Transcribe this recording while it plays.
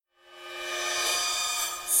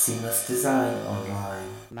Seamless Design Online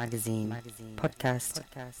magazine, podcast,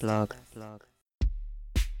 blog.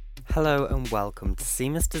 Hello and welcome to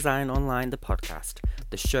Seamless Design Online, the podcast,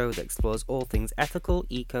 the show that explores all things ethical,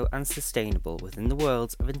 eco and sustainable within the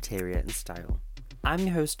worlds of interior and style. I'm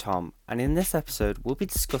your host Tom, and in this episode we'll be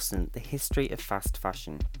discussing the history of fast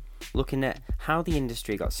fashion, looking at how the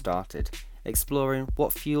industry got started, exploring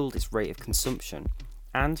what fueled its rate of consumption,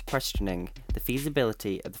 and questioning the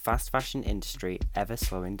feasibility of the fast fashion industry ever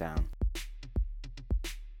slowing down.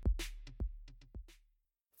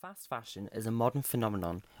 Fast fashion is a modern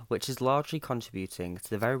phenomenon which is largely contributing to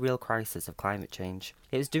the very real crisis of climate change.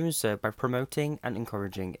 It is doing so by promoting and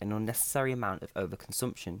encouraging an unnecessary amount of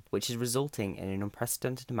overconsumption, which is resulting in an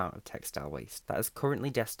unprecedented amount of textile waste that is currently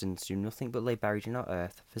destined to do nothing but lay buried in our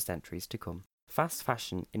earth for centuries to come. Fast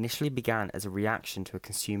fashion initially began as a reaction to a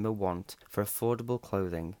consumer want for affordable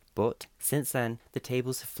clothing, but since then the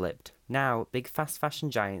tables have flipped. Now, big fast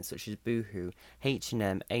fashion giants such as Boohoo,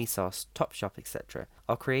 H&M, ASOS, Topshop, etc.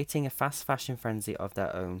 are creating a fast fashion frenzy of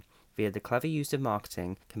their own via the clever use of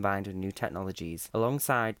marketing combined with new technologies,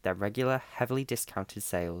 alongside their regular, heavily discounted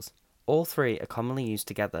sales. All three are commonly used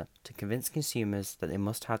together to convince consumers that they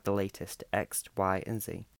must have the latest X, Y, and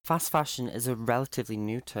Z. Fast fashion is a relatively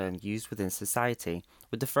new term used within society,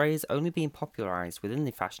 with the phrase only being popularised within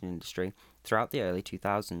the fashion industry throughout the early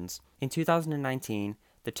 2000s. In 2019,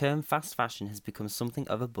 the term fast fashion has become something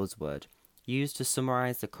of a buzzword, used to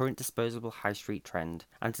summarise the current disposable high street trend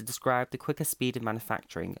and to describe the quicker speed of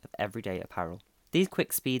manufacturing of everyday apparel. These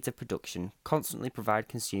quick speeds of production constantly provide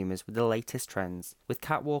consumers with the latest trends, with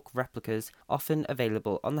catwalk replicas often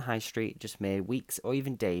available on the high street just mere weeks or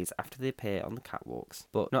even days after they appear on the catwalks.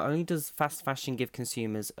 But not only does fast fashion give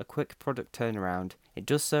consumers a quick product turnaround, it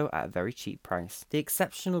does so at a very cheap price. The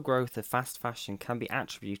exceptional growth of fast fashion can be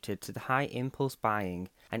attributed to the high impulse buying,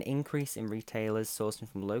 an increase in retailers sourcing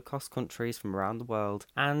from low-cost countries from around the world,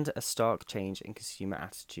 and a stark change in consumer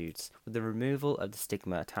attitudes, with the removal of the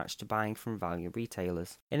stigma attached to buying from value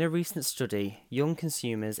retailers. In a recent study, young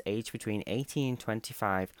consumers aged between 18 and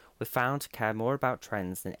 25 were found to care more about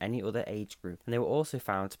trends than any other age group, and they were also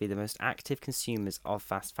found to be the most active consumers of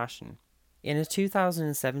fast fashion. In a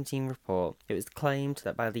 2017 report, it was claimed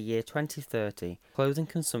that by the year 2030, clothing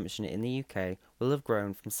consumption in the UK will have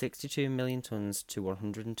grown from 62 million tonnes to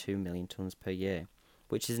 102 million tonnes per year,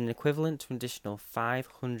 which is an equivalent to an additional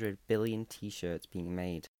 500 billion t-shirts being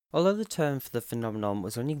made. Although the term for the phenomenon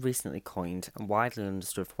was only recently coined and widely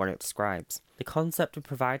understood for what it describes, the concept of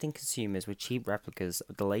providing consumers with cheap replicas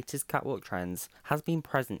of the latest catwalk trends has been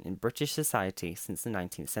present in British society since the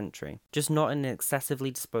 19th century, just not in an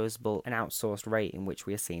excessively disposable and outsourced rate in which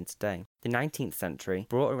we are seeing today. The 19th century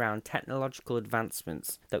brought around technological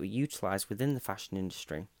advancements that were utilised within the fashion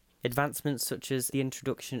industry. Advancements such as the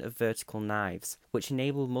introduction of vertical knives, which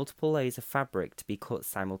enabled multiple layers of fabric to be cut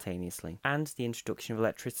simultaneously, and the introduction of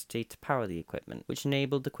electricity to power the equipment, which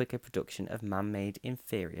enabled the quicker production of man-made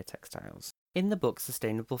inferior textiles. In the book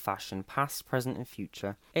Sustainable Fashion, Past, Present and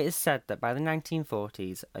Future, it is said that by the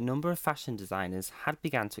 1940s, a number of fashion designers had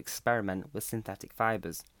begun to experiment with synthetic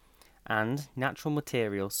fibres, and natural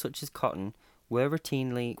materials such as cotton were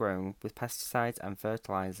routinely grown with pesticides and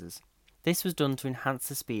fertilisers. This was done to enhance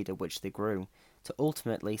the speed at which they grew, to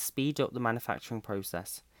ultimately speed up the manufacturing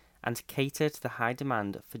process, and to cater to the high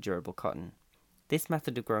demand for durable cotton. This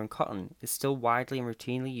method of growing cotton is still widely and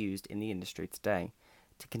routinely used in the industry today,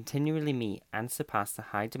 to continually meet and surpass the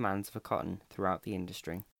high demands for cotton throughout the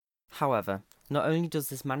industry. However, not only does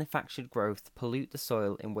this manufactured growth pollute the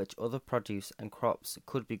soil in which other produce and crops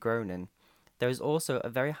could be grown in, there is also a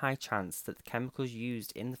very high chance that the chemicals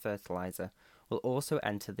used in the fertilizer will also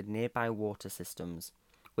enter the nearby water systems,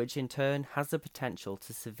 which in turn has the potential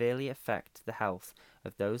to severely affect the health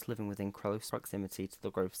of those living within close proximity to the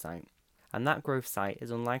growth site. And that growth site is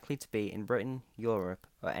unlikely to be in Britain, Europe,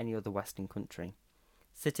 or any other Western country.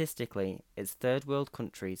 Statistically, it's third world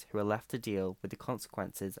countries who are left to deal with the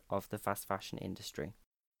consequences of the fast fashion industry.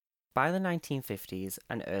 By the 1950s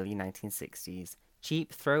and early 1960s,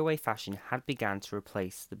 cheap throwaway fashion had begun to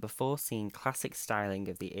replace the before-seen classic styling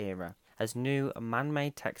of the era, as new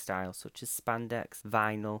man-made textiles such as spandex,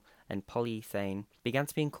 vinyl, and polyethylene began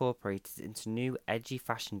to be incorporated into new edgy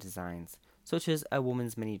fashion designs, such as a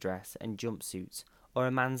woman's mini dress and jumpsuits, or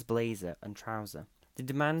a man's blazer and trouser. The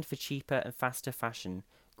demand for cheaper and faster fashion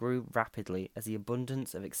grew rapidly as the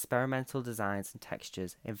abundance of experimental designs and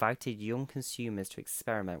textures invited young consumers to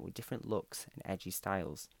experiment with different looks and edgy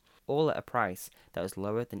styles, all at a price that was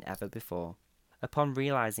lower than ever before. Upon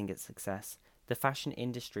realizing its success, the fashion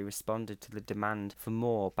industry responded to the demand for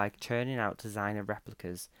more by churning out designer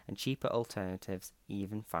replicas and cheaper alternatives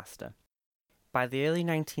even faster. By the early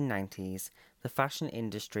 1990s, the fashion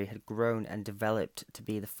industry had grown and developed to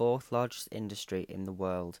be the fourth largest industry in the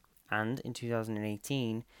world. And in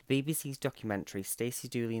 2018, BBC's documentary Stacey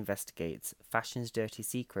Dooley Investigates Fashion's Dirty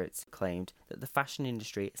Secrets claimed that the fashion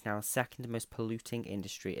industry is now the second most polluting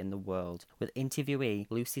industry in the world, with interviewee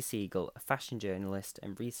Lucy Siegel, a fashion journalist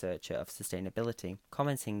and researcher of sustainability,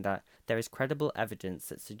 commenting that there is credible evidence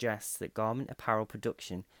that suggests that garment apparel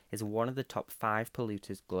production is one of the top 5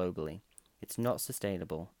 polluters globally. It's not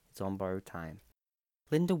sustainable, it's on borrowed time.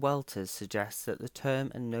 Linda Welters suggests that the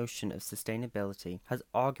term and notion of sustainability has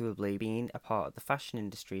arguably been a part of the fashion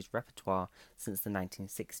industry's repertoire since the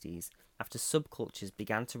 1960s, after subcultures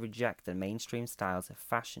began to reject the mainstream styles of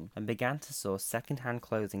fashion and began to source second-hand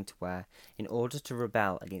clothing to wear in order to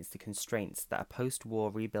rebel against the constraints that a post-war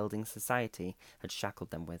rebuilding society had shackled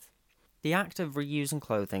them with. The act of reusing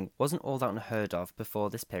clothing wasn't all that unheard of before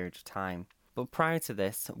this period of time. But prior to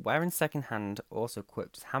this, wearing second-hand, also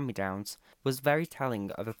equipped as hand-me-downs, was very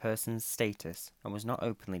telling of a person's status and was not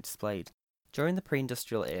openly displayed. During the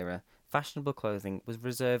pre-industrial era, fashionable clothing was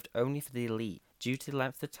reserved only for the elite due to the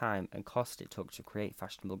length of time and cost it took to create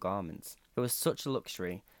fashionable garments. It was such a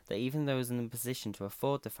luxury that even those in a position to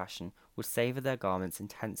afford the fashion would savour their garments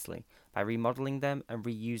intensely by remodelling them and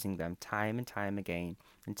reusing them time and time again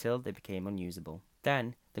until they became unusable.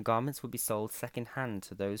 Then, the garments would be sold second-hand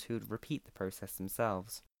to those who would repeat the process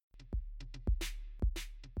themselves.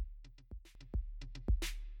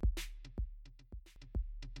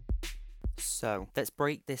 So, let's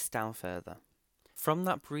break this down further. From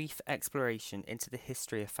that brief exploration into the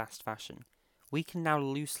history of fast fashion, we can now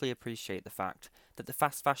loosely appreciate the fact that the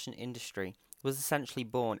fast fashion industry was essentially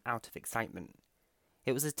born out of excitement.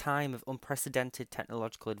 It was a time of unprecedented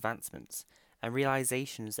technological advancements and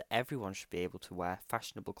realizations that everyone should be able to wear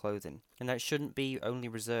fashionable clothing, and that it shouldn't be only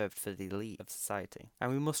reserved for the elite of society.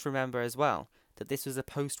 And we must remember as well that this was a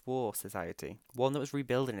post-war society, one that was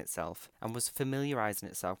rebuilding itself and was familiarizing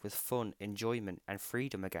itself with fun, enjoyment, and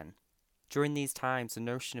freedom again. During these times, the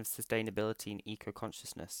notion of sustainability and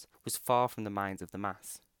eco-consciousness was far from the minds of the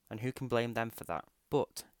mass, and who can blame them for that?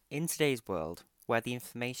 But in today's world, where the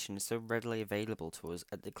information is so readily available to us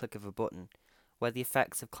at the click of a button, where the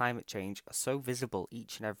effects of climate change are so visible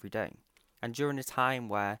each and every day, and during a time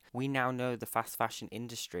where we now know the fast fashion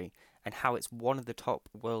industry and how it's one of the top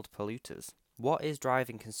world polluters, what is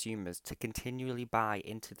driving consumers to continually buy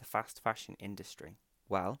into the fast fashion industry?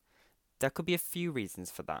 Well, there could be a few reasons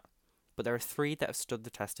for that, but there are 3 that have stood the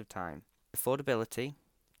test of time: affordability,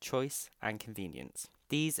 choice, and convenience.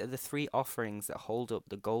 These are the 3 offerings that hold up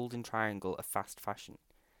the golden triangle of fast fashion.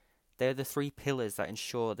 They are the 3 pillars that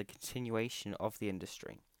ensure the continuation of the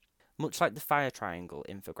industry. Much like the fire triangle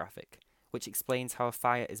infographic, which explains how a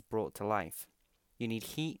fire is brought to life. You need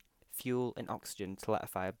heat, fuel, and oxygen to let a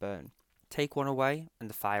fire burn. Take one away, and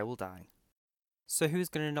the fire will die. So who's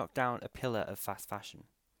going to knock down a pillar of fast fashion?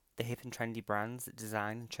 The hip and trendy brands that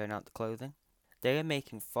design and churn out the clothing? They are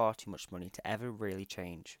making far too much money to ever really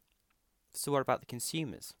change. So what about the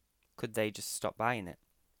consumers? Could they just stop buying it?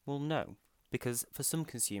 Well, no, because for some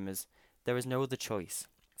consumers, there is no other choice.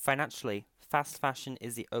 Financially, fast fashion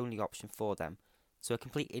is the only option for them, so a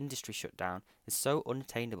complete industry shutdown is so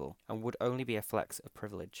unattainable and would only be a flex of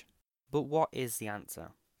privilege. But what is the answer?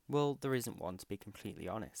 Well, there isn't one, to be completely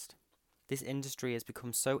honest. This industry has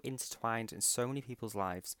become so intertwined in so many people's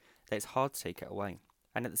lives that it's hard to take it away.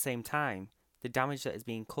 And at the same time, the damage that is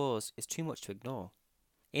being caused is too much to ignore.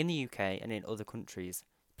 In the UK and in other countries,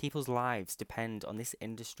 people's lives depend on this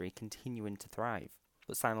industry continuing to thrive.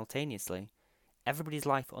 But simultaneously, everybody's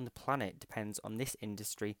life on the planet depends on this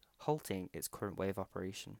industry halting its current way of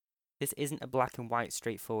operation. This isn't a black and white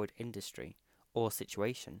straightforward industry or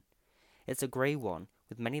situation. It's a grey one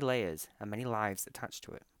with many layers and many lives attached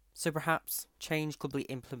to it. So perhaps change could be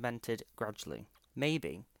implemented gradually.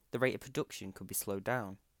 Maybe the rate of production could be slowed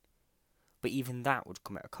down. But even that would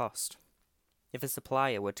come at a cost. If a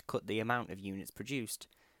supplier were to cut the amount of units produced,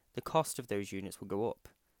 the cost of those units will go up,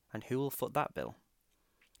 and who will foot that bill?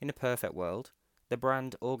 In a perfect world, the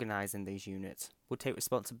brand organising these units would take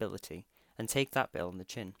responsibility and take that bill on the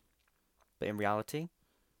chin. But in reality,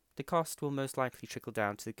 the cost will most likely trickle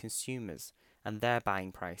down to the consumers and their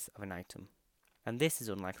buying price of an item. And this is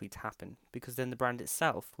unlikely to happen because then the brand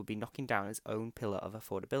itself would be knocking down its own pillar of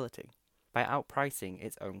affordability by outpricing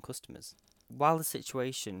its own customers. While the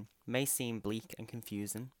situation may seem bleak and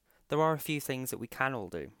confusing, there are a few things that we can all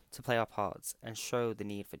do to play our parts and show the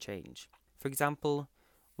need for change. For example,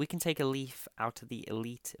 we can take a leaf out of the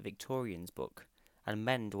Elite Victorians book and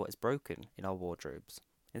mend what is broken in our wardrobes,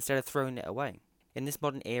 instead of throwing it away. In this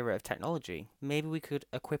modern era of technology, maybe we could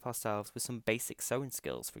equip ourselves with some basic sewing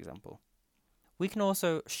skills, for example. We can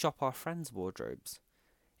also shop our friends' wardrobes.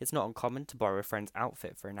 It's not uncommon to borrow a friend's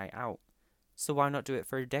outfit for a night out, so why not do it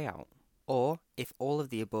for a day out? Or, if all of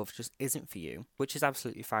the above just isn't for you, which is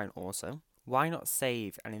absolutely fine also, why not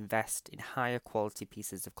save and invest in higher quality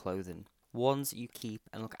pieces of clothing, ones you keep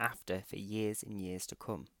and look after for years and years to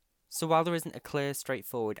come? So while there isn't a clear,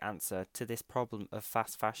 straightforward answer to this problem of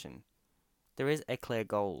fast fashion, there is a clear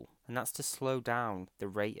goal, and that's to slow down the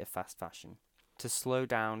rate of fast fashion, to slow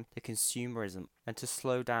down the consumerism, and to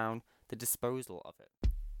slow down the disposal of it.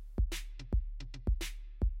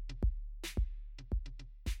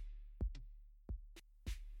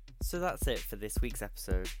 So that's it for this week's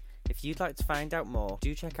episode. If you'd like to find out more,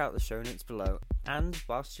 do check out the show notes below, and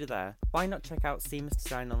whilst you're there, why not check out Seamless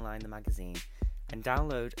Design Online, the magazine, and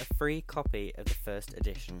download a free copy of the first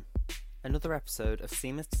edition. Another episode of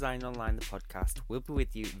Seamless Design Online, the podcast, will be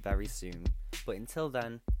with you very soon, but until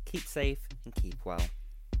then, keep safe and keep well.